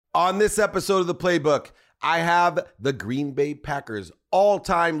On this episode of The Playbook, I have the Green Bay Packers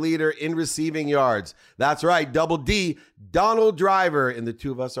all-time leader in receiving yards. That's right, Double D, Donald Driver, and the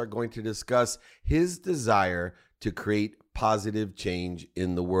two of us are going to discuss his desire to create positive change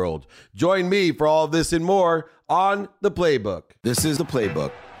in the world. Join me for all of this and more on The Playbook. This is The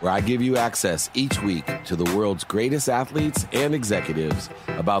Playbook, where I give you access each week to the world's greatest athletes and executives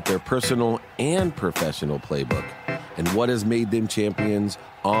about their personal and professional playbook and what has made them champions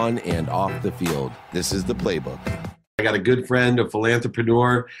on and off the field. This is The Playbook. I got a good friend, a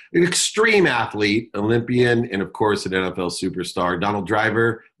philanthropreneur, an extreme athlete, Olympian, and of course, an NFL superstar, Donald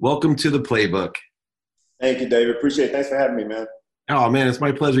Driver. Welcome to The Playbook. Thank you, David. Appreciate it. Thanks for having me, man. Oh, man, it's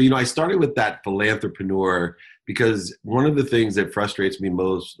my pleasure. You know, I started with that philanthropreneur because one of the things that frustrates me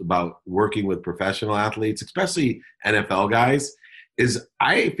most about working with professional athletes, especially NFL guys, is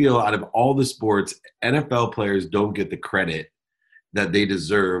I feel out of all the sports, NFL players don't get the credit that they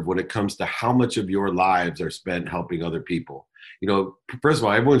deserve when it comes to how much of your lives are spent helping other people. You know, first of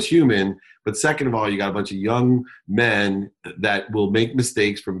all, everyone's human, but second of all, you got a bunch of young men that will make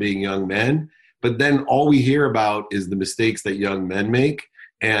mistakes from being young men, but then all we hear about is the mistakes that young men make.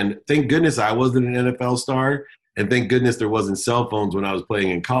 And thank goodness I wasn't an NFL star, and thank goodness there wasn't cell phones when I was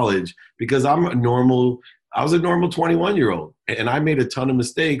playing in college, because I was a normal 21-year-old, and I made a ton of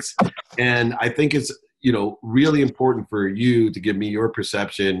mistakes. And I think it's, you know, really important for you to give me your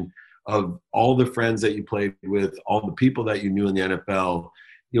perception of all the friends that you played with, all the people that you knew in the NFL.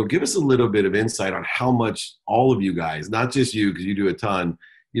 You know, give us a little bit of insight on how much all of you guys, not just you, because you do a ton,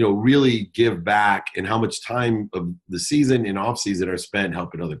 you know, really give back, and how much time of the season and off season are spent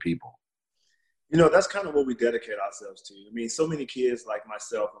helping other people. You know, that's kind of what we dedicate ourselves to. I mean, so many kids like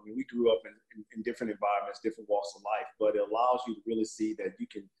myself, I mean, we grew up in different environments, different walks of life, but it allows you to really see that you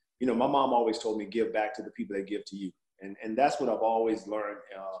can, you know, my mom always told me, give back to the people that give to you. And that's what I've always learned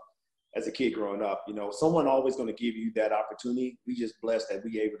as a kid growing up. You know, someone always going to give you that opportunity. We just blessed that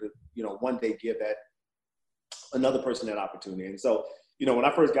we able to, you know, one day give that another person that opportunity. And so, you know, when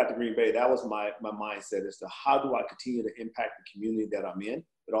I first got to Green Bay, that was my mindset as to how do I continue to impact the community that I'm in,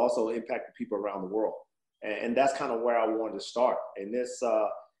 but also impact the people around the world. And that's kind of where I wanted to start. And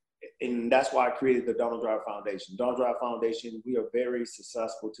and that's why I created the Donald Driver Foundation. Donald Driver Foundation, we are very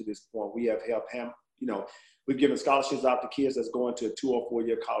successful to this point. We have helped him, you know, we've given scholarships out to kids that's going to a 2 or 4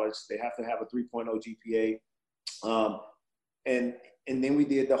 year college. They have to have a 3.0 GPA. And then we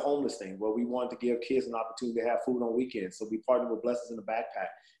did the homeless thing, where we wanted to give kids an opportunity to have food on weekends. So we partnered with Blessings in the Backpack.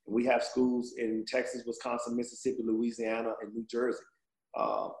 And we have schools in Texas, Wisconsin, Mississippi, Louisiana, and New Jersey.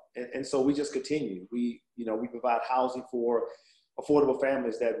 And so we just continue. We provide housing for affordable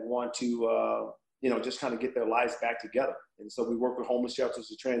families that want to, just kind of get their lives back together. And so we work with homeless shelters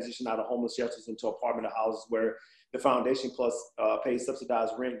to transition out of homeless shelters into apartment houses where the foundation plus pays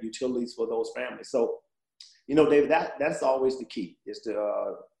subsidized rent, utilities for those families. So, you know, David, that's always the key, is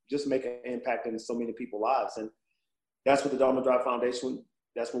to just make an impact in so many people's lives. And that's what the Donald Driver Foundation,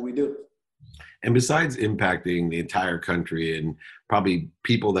 that's what we do. And besides impacting the entire country and probably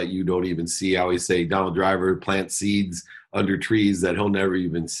people that you don't even see, I always say Donald Driver plants seeds under trees that he'll never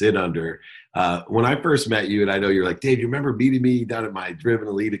even sit under. When I first met you, and I know you're like, Dave, you remember beating me down at my Driven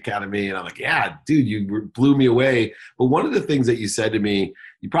Elite Academy? And I'm like, yeah, dude, you blew me away. But one of the things that you said to me,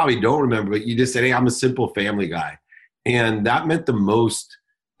 you probably don't remember, but you just said, hey, I'm a simple family guy. And that meant the most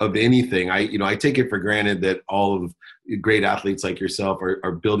of anything. I take it for granted that all of great athletes like yourself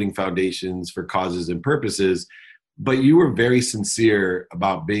are building foundations for causes and purposes, but you were very sincere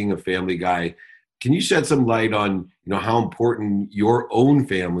about being a family guy. Can you shed some light on, you know, how important your own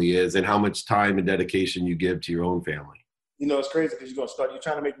family is and how much time and dedication you give to your own family? You know, it's crazy because you're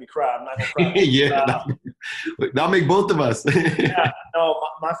trying to make me cry. I'm not going to cry. Yeah, that'll make both of us. Yeah, no,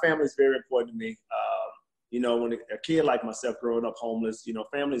 my family is very important to me. You know, when a kid like myself growing up homeless, you know,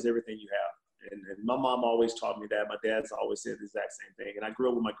 family is everything you have. And my mom always taught me that. My dad's always said the exact same thing. And I grew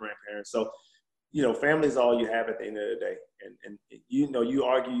up with my grandparents. So, you know, family is all you have at the end of the day. And you know, you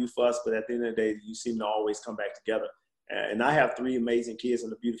argue, you fuss, but at the end of the day, you seem to always come back together. And I have 3 amazing kids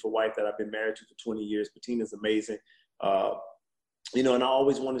and a beautiful wife that I've been married to for 20 years. Bettina's amazing. You know, and I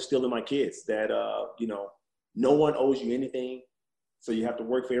always want to instill in my kids that, you know, no one owes you anything. So you have to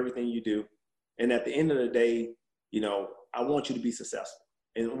work for everything you do. And at the end of the day, you know, I want you to be successful.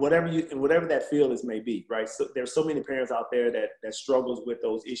 And whatever that field is may be, right? So there's so many parents out there that struggles with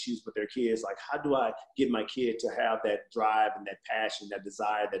those issues with their kids. Like, how do I get my kid to have that drive and that passion, that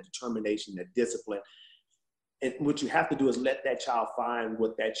desire, that determination, that discipline? And what you have to do is let that child find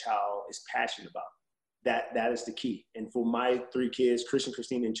what that child is passionate about. That is the key. And for my 3 kids, Christian,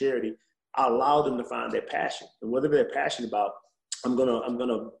 Christine, and Charity, I allow them to find their passion. And whatever they're passionate about, I'm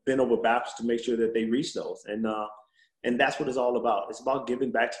gonna bend over backwards to make sure that they reach those. And that's what it's all about. It's about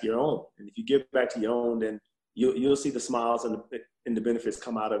giving back to your own. And if you give back to your own, then you'll see the smiles and the benefits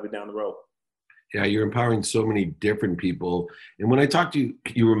come out of it down the road. Yeah, you're empowering so many different people. And when I talk to you,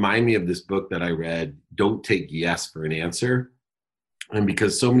 you remind me of this book that I read, Don't Take Yes for an Answer. And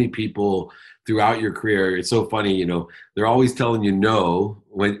because so many people throughout your career, it's so funny, they're always telling you no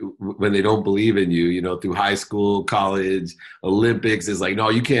when they don't believe in you, through high school, college, Olympics. It's like, no,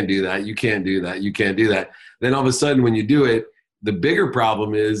 you can't do that. You can't do that. You can't do that. Then all of a sudden when you do it, the bigger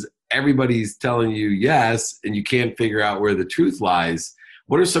problem is everybody's telling you yes, and you can't figure out where the truth lies.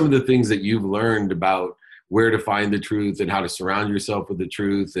 What are some of the things that you've learned about where to find the truth and how to surround yourself with the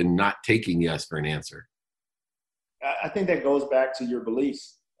truth and not taking yes for an answer? I think that goes back to your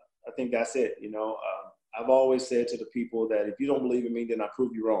beliefs. I think that's it. I've always said to the people that if you don't believe in me, then I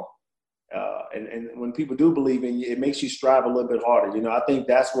prove you wrong. And when people do believe in you, it makes you strive a little bit harder. I think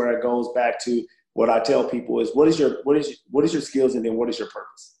that's where it goes back to what I tell people is what is your skills, and then what is your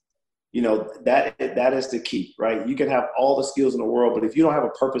purpose? That is the key, right? You can have all the skills in the world, but if you don't have a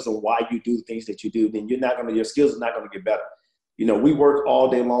purpose on why you do the things that you do, then your skills are not going to get better. We work all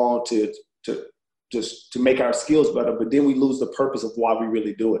day long to make our skills better, but then we lose the purpose of why we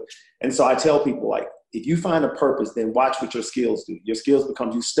really do it. And so I tell people, like, if you find a purpose, then watch what your skills do. Your skills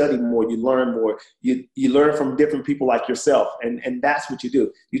become, you study more, you learn more, you learn from different people like yourself. And that's what you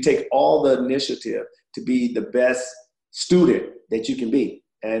do. You take all the initiative to be the best student that you can be.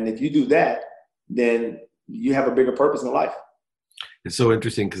 And if you do that, then you have a bigger purpose in life. It's so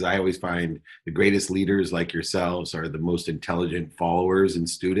interesting because I always find the greatest leaders like yourselves are the most intelligent followers and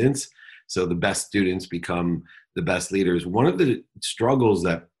students. So the best students become the best leaders. One of the struggles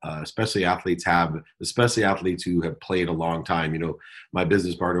that especially athletes have, especially athletes who have played a long time, my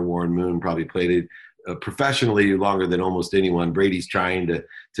business partner, Warren Moon, probably played it professionally longer than almost anyone. Brady's trying to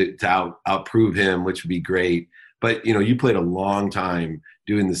outprove him, which would be great. But, you played a long time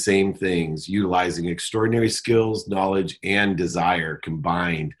doing the same things, utilizing extraordinary skills, knowledge, and desire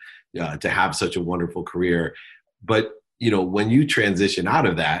combined to have such a wonderful career. But, when you transition out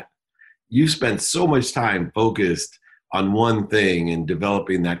of that, you spent so much time focused on one thing and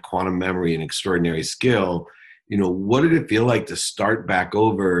developing that quantum memory and extraordinary skill. What did it feel like to start back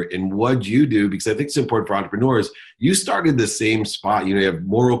over, and what'd you do? Because I think it's important for entrepreneurs. You started the same spot. You have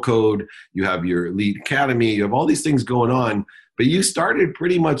Moral Code, you have your Elite Academy, you have all these things going on, but you started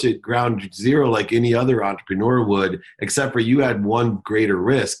pretty much at ground zero like any other entrepreneur would, except for you had one greater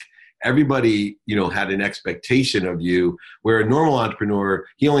risk. Everybody, had an expectation of you, where a normal entrepreneur,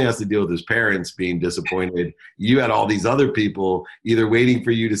 he only has to deal with his parents being disappointed. You had all these other people either waiting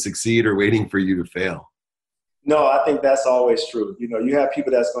for you to succeed or waiting for you to fail. No, I think that's always true. You have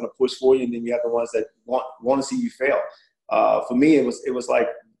people that's going to push for you, and then you have the ones that want to see you fail. For me, it was like,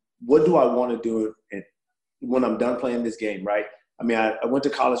 what do I want to do when I'm done playing this game, right? I mean, I went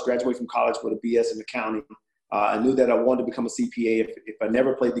to college, graduated from college with a BS in accounting. I knew that I wanted to become a CPA if I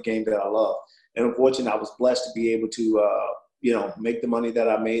never played the game that I love. And unfortunately, I was blessed to be able to, make the money that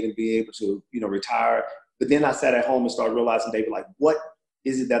I made and be able to, retire. But then I sat at home and started realizing, David, like, what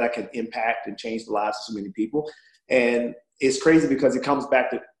is it that I can impact and change the lives of so many people? And it's crazy because it comes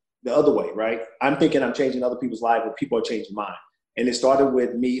back to the other way, right? I'm thinking I'm changing other people's lives, but people are changing mine. And it started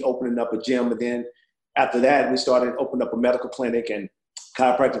with me opening up a gym. But then after that, we started opening up a medical clinic and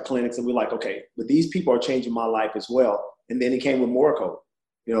chiropractic clinics. And we're like, okay, but these people are changing my life as well. And then it came with Moral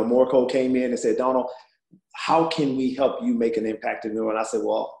Code. Moral Code came in and said, Donald, how can we help you make an impact in the world? And I said,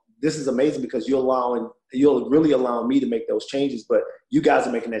 well, this is amazing because you'll really allow me to make those changes, but you guys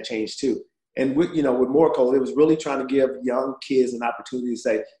are making that change too. And with Moral Code, it was really trying to give young kids an opportunity to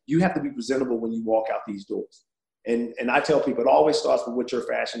say, you have to be presentable when you walk out these doors. And I tell people, it always starts with what your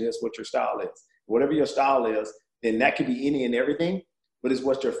fashion is, what your style is. Whatever your style is, then that could be any and everything, but it's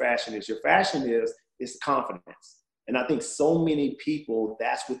what your fashion is. Your fashion is confidence. And I think so many people,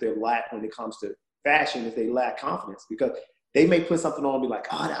 that's what they lack when it comes to fashion, is they lack confidence, because they may put something on and be like,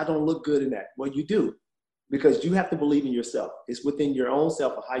 oh, I don't look good in that. Well, you do, because you have to believe in yourself. It's within your own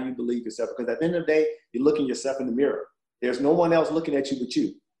self of how you believe yourself, because at the end of the day, you're looking yourself in the mirror. There's no one else looking at you but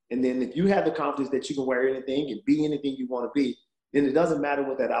you. And then if you have the confidence that you can wear anything and be anything you want to be, then it doesn't matter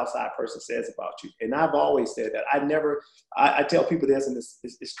what that outside person says about you. And I've always said that. I tell people this, and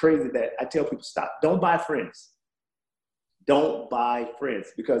it's crazy that I tell people, stop. Don't buy friends. Don't buy friends,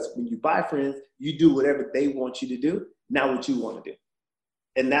 because when you buy friends, you do whatever they want you to do, not what you want to do.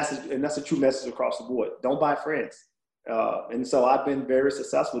 And that's a true message across the board. Don't buy friends. And so I've been very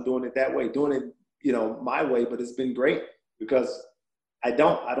successful doing it that way, doing it, my way, but it's been great because I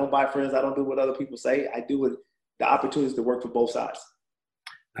don't buy friends. I don't do what other people say. I do it the opportunities to work for both sides.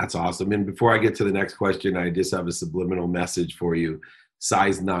 That's awesome. And before I get to the next question, I just have a subliminal message for you.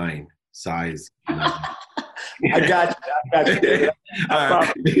 Size 9. Size 9. I got you, David.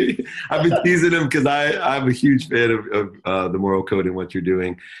 I've been teasing him because I'm a huge fan of the moral code and what you're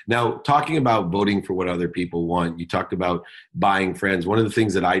doing. Now, talking about voting for what other people want, you talked about buying friends. One of the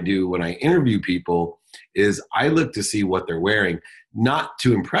things that I do when I interview people is I look to see what they're wearing, not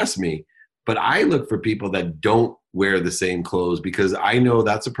to impress me, but I look for people that don't wear the same clothes, because I know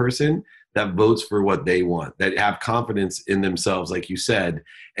that's a person that votes for what they want, that have confidence in themselves, like you said.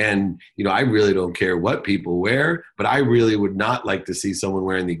 And, I really don't care what people wear, but I really would not like to see someone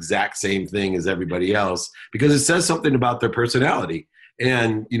wearing the exact same thing as everybody else, because it says something about their personality.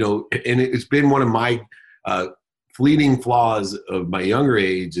 And, and it's been one of my fleeting flaws of my younger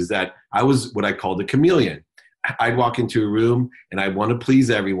age, is that I was what I called a chameleon. I'd walk into a room and I want to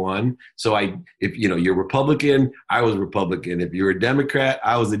please everyone. So if you're Republican, I was Republican. If you're a Democrat,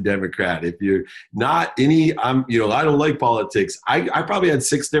 I was a Democrat. If you're not any, I don't like politics. I probably had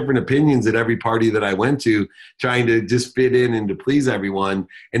 6 different opinions at every party that I went to, trying to just fit in and to please everyone.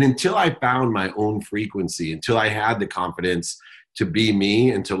 And until I found my own frequency, until I had the confidence to be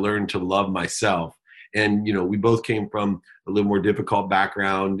me and to learn to love myself. And, we both came from a little more difficult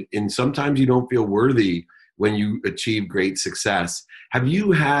background, and sometimes you don't feel worthy when you achieve great success. Have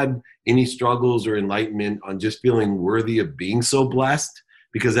you had any struggles or enlightenment on just feeling worthy of being so blessed?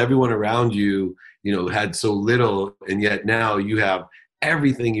 Because everyone around you, had so little, and yet now you have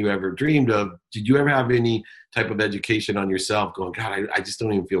everything you ever dreamed of. Did you ever have any type of education on yourself going, God, I just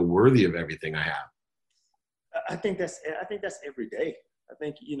don't even feel worthy of everything I have? I think that's every day. I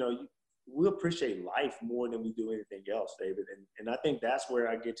think, we appreciate life more than we do anything else, David. And I think that's where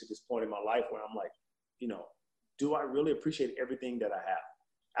I get to this point in my life where I'm like, do I really appreciate everything that I have?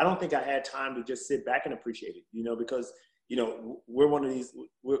 I don't think I had time to just sit back and appreciate it, because, we're one of these,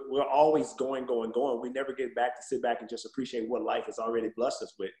 we're always going. We never get back to sit back and just appreciate what life has already blessed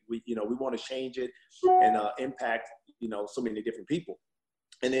us with. We want to change it and impact, so many different people.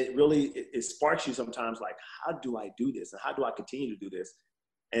 And it really, it sparks you sometimes like, how do I do this? And how do I continue to do this?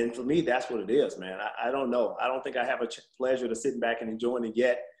 And for me, that's what it is, man. I don't know. I don't think I have a pleasure to sitting back and enjoying it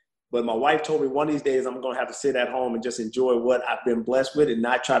yet. But my wife told me one of these days I'm going to have to sit at home and just enjoy what I've been blessed with and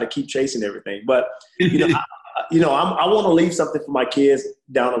not try to keep chasing everything. But, I want to leave something for my kids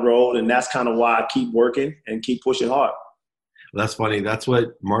down the road. And that's kind of why I keep working and keep pushing hard. That's funny. That's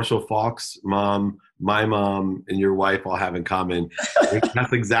what Marshall Faulk's mom, my mom, and your wife all have in common.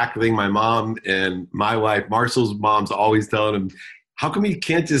 That's exactly my mom and my wife. Marshall's mom's always telling him, how come you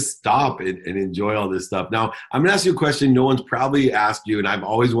can't just stop and enjoy all this stuff? Now, I'm going to ask you a question no one's probably asked you, and I've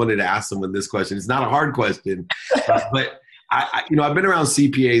always wanted to ask someone this question. It's not a hard question, but I've been around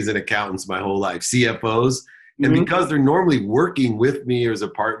CPAs and accountants my whole life, CFOs, and because they're normally working with me or as a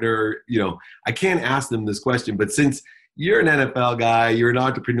partner, I can't ask them this question. But since you're an NFL guy, you're an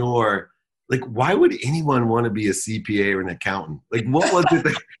entrepreneur, like, why would anyone want to be a CPA or an accountant? Like, what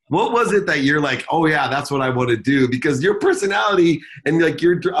was it that you're like, oh yeah, that's what I want to do? Because your personality and like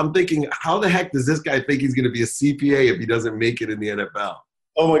I'm thinking, how the heck does this guy think he's going to be a CPA if he doesn't make it in the NFL?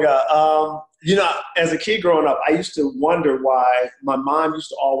 Oh my God. As a kid growing up, I used to wonder why my mom used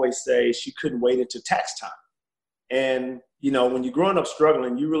to always say she couldn't wait until tax time. And, when you're growing up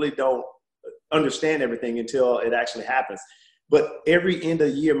struggling, you really don't understand everything until it actually happens. But every end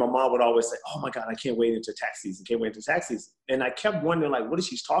of the year, my mom would always say, oh my God, I can't wait until tax season, And I kept wondering, like, what is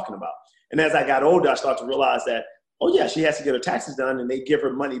she talking about? And as I got older, I started to realize that, oh yeah, she has to get her taxes done and they give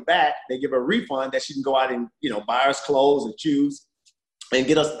her money back. They give her a refund that she can go out and, buy us clothes and shoes and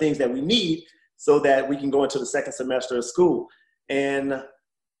get us the things that we need so that we can go into the second semester of school. And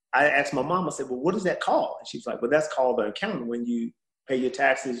I asked my mom, I said, well, what is that called? And she's like, well, that's called the accountant. When you pay your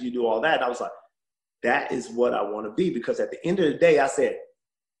taxes, you do all that. And I was like, that is what I want to be, because at the end of the day, I said,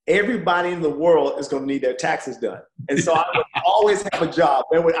 everybody in the world is going to need their taxes done. And so I would always have a job.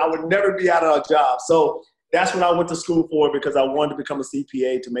 I would never be out of a job. So that's what I went to school for, because I wanted to become a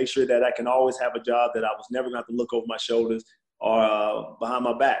CPA to make sure that I can always have a job that I was never going to have to look over my shoulders or behind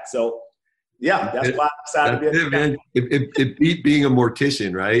my back. So yeah, that's why I decided to be a It beat being a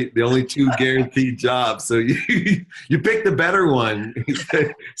mortician, right? The only 2 guaranteed jobs. So you picked the better one,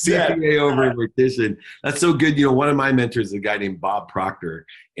 CPA over a mortician. That's so good. One of my mentors is a guy named Bob Proctor,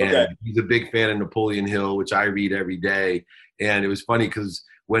 and he's a big fan of Napoleon Hill, which I read every day. And it was funny because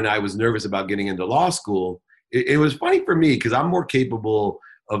when I was nervous about getting into law school, it was funny for me because I'm more capable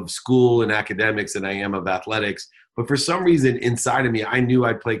of school and academics than I am of athletics. But for some reason inside of me, I knew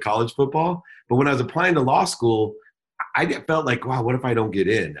I'd play college football. But when I was applying to law school, I felt like, wow, what if I don't get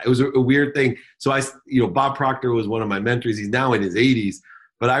in? It was a weird thing. So Bob Proctor was one of my mentors. He's now in his 80s,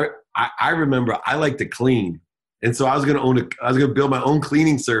 but I remember I like to clean. And so I was going to build my own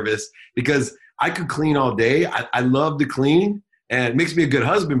cleaning service because I could clean all day. I love to clean, and it makes me a good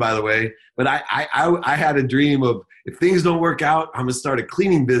husband, by the way. But I had a dream of, if things don't work out, I'm gonna start a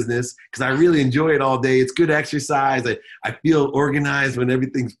cleaning business because I really enjoy it all day. It's good exercise. I feel organized when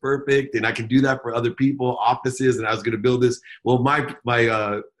everything's perfect, and I can do that for other people, offices. And I was gonna build this. Well, my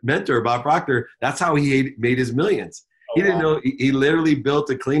mentor, Bob Proctor, that's how he made his millions. He didn't know. He literally built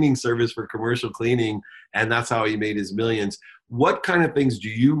a cleaning service for commercial cleaning, and that's how he made his millions. What kind of things do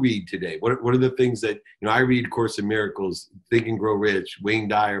you read today? What are the things that, I read Course in Miracles, Think and Grow Rich, Wayne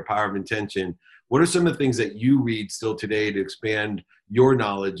Dyer, Power of Intention. What are some of the things that you read still today to expand your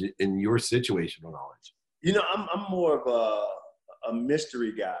knowledge and your situational knowledge? I'm more of a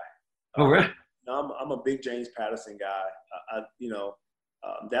mystery guy. Oh, right. I'm a big James Patterson guy.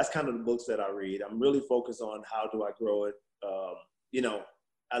 That's kind of the books that I read. I'm really focused on how do I grow it.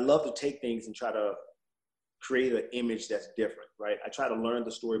 I love to take things and try to create an image that's different, right? I try to learn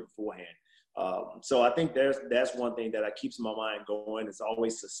the story beforehand. So I think that's one thing that keeps my mind going. It's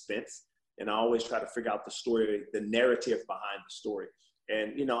always suspense. And I always try to figure out the story, the narrative behind the story.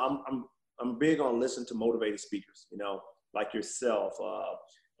 And, I'm big on listening to motivated speakers, like yourself,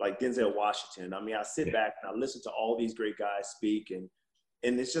 like Denzel Washington. I mean, I sit back and I listen to all these great guys speak, and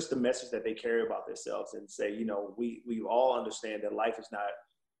it's just the message that they carry about themselves, and say, we all understand that life is not,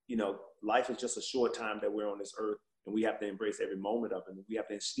 life is just a short time that we're on this earth, and we have to embrace every moment of it. And we have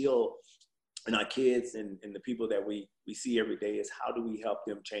to instill in our kids and the people that we see every day is, how do we help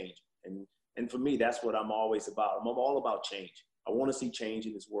them change? And for me, that's what I'm always about. I'm all about change. I want to see change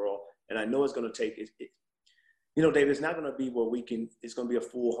in this world. And I know it's going to take it. David, it's not going to be where it's going to be a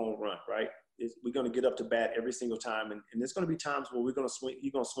full home run, right? We're going to get up to bat every single time. And there's going to be times where you're going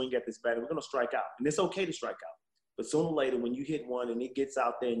to swing at this bat and we're going to strike out. And it's okay to strike out. But sooner or later, when you hit one and it gets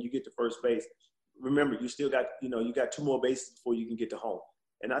out there and you get to first base, remember, you still got, you got 2 more bases before you can get to home.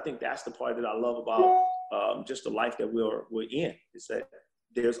 And I think that's the part that I love about just the life that we're in, is that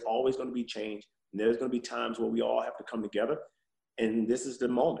there's always going to be change. And there's going to be times where we all have to come together. And this is the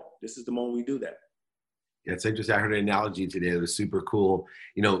moment. This is the moment we do that. Yeah, it's interesting. I heard an analogy today that was super cool.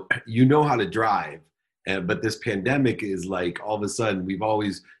 You know how to drive, but this pandemic is like, all of a sudden, we've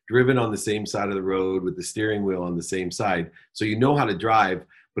always driven on the same side of the road with the steering wheel on the same side. So you know how to drive,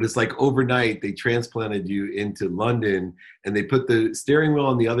 but it's like overnight they transplanted you into London and they put the steering wheel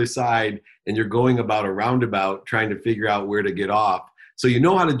on the other side, and you're going about a roundabout trying to figure out where to get off. So you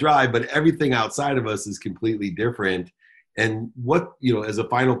know how to drive, but everything outside of us is completely different. And what, as a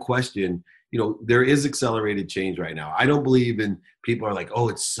final question, there is accelerated change right now. I don't believe in people are like, oh,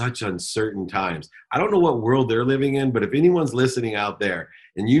 it's such uncertain times. I don't know what world they're living in, but if anyone's listening out there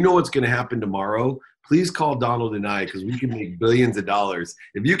and you know what's going to happen tomorrow, please call Donald and I, because we can make billions of dollars.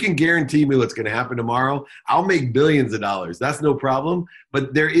 If you can guarantee me what's going to happen tomorrow, I'll make billions of dollars. That's no problem.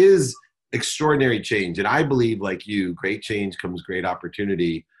 But there is extraordinary change. And I believe, like you, great change comes great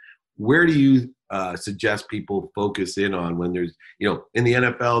opportunity. Where do you suggest people focus in on when there's, in the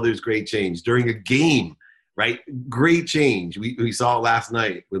NFL, there's great change during a game, right? Great change. We saw it last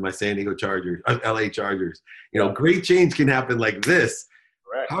night with my San Diego Chargers, LA Chargers. Great change can happen like this.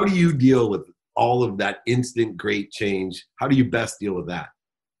 Right. How do you deal with all of that instant great change? How do you best deal with that?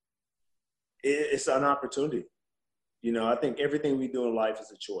 It's an opportunity. I think everything we do in life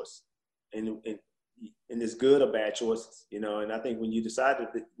is a choice. And it's good or bad choices, and I think when you decide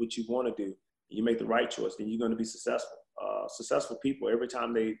what you want to do, you make the right choice, then you're going to be successful. Successful people, every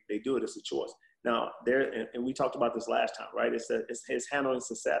time they do it, it's a choice. Now, and we talked about this last time, right? It's handling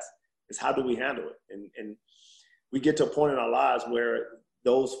success. It's how do we handle it? And we get to a point in our lives where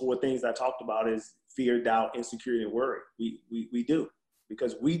those 4 things I talked about is fear, doubt, insecurity, and worry. We do,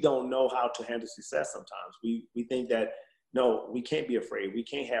 because we don't know how to handle success sometimes. We think that, no, we can't be afraid. We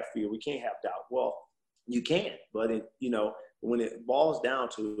can't have fear. We can't have doubt. Well, you can, but when it boils down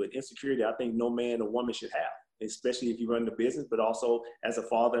to it, insecurity, I think no man or woman should have, especially if you run the business, but also as a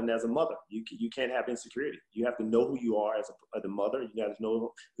father and as a mother. You can't have insecurity. You have to know who you are as a mother. You got to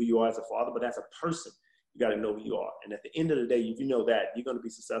know who you are as a father, but as a person, you got to know who you are. And at the end of the day, if you know that, you're going to be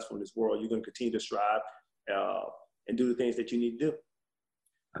successful in this world. You're going to continue to strive and do the things that you need to do.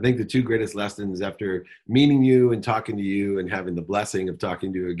 I think the 2 greatest lessons after meeting you and talking to you and having the blessing of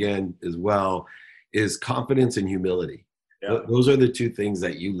talking to you again as well is confidence and humility. Yeah. Those are the two things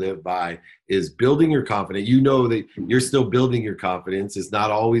that you live by, is building your confidence. You know that you're still building your confidence. It's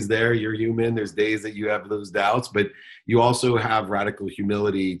not always there. You're human. There's days that you have those doubts, but you also have radical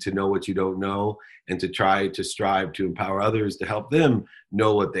humility to know what you don't know and to try to strive to empower others to help them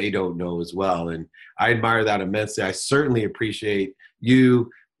know what they don't know as well. And I admire that immensely. I certainly appreciate you.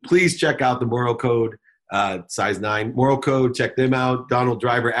 Please check out the Moral Code, size 9 Moral Code. Check them out. Donald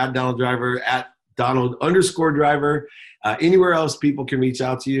Driver, at Donald Driver, at Donald_Driver. Anywhere else people can reach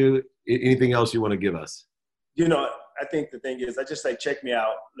out to you? Anything else you want to give us? I think the thing is, I just say, check me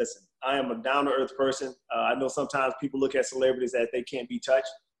out. Listen, I am a down-to-earth person. I know sometimes people look at celebrities that they can't be touched.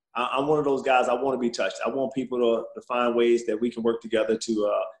 I'm one of those guys. I want to be touched. I want people to find ways that we can work together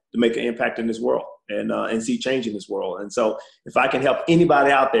to make an impact in this world and see change in this world. And so if I can help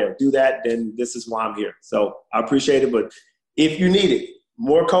anybody out there do that, then this is why I'm here. So I appreciate it. But if you need it,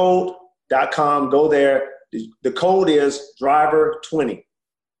 morecode.com, go there. The code is driver20.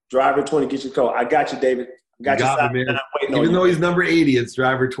 Driver20, get your code. I got you, David. I got you, man. Even though he's number 80, it's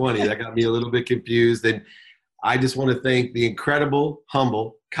driver20. That got me a little bit confused. And I just want to thank the incredible,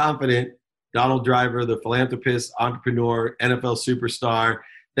 humble, confident Donald Driver, the philanthropist, entrepreneur, NFL superstar.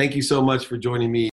 Thank you so much for joining me.